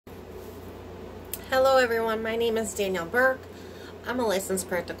Hello everyone, my name is Danielle Burke. I'm a licensed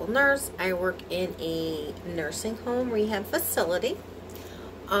practical nurse. I work in a nursing home rehab facility.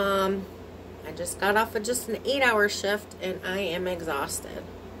 I just got off of just an 8-hour shift and I am exhausted.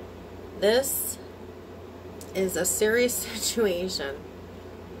 This is a serious situation.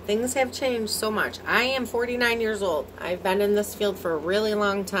 Things have changed so much. I am 49 years old. I've been in this field for a really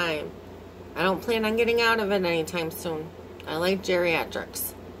long time. I don't plan on getting out of it anytime soon. I like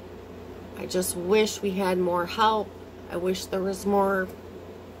geriatrics. I just wish we had more help. I wish there was more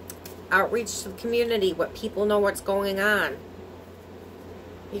outreach to the community, what people know what's going on.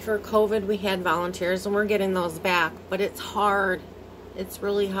 Before COVID, we had volunteers, and we're getting those back, but it's hard. It's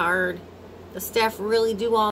really hard. The staff really do all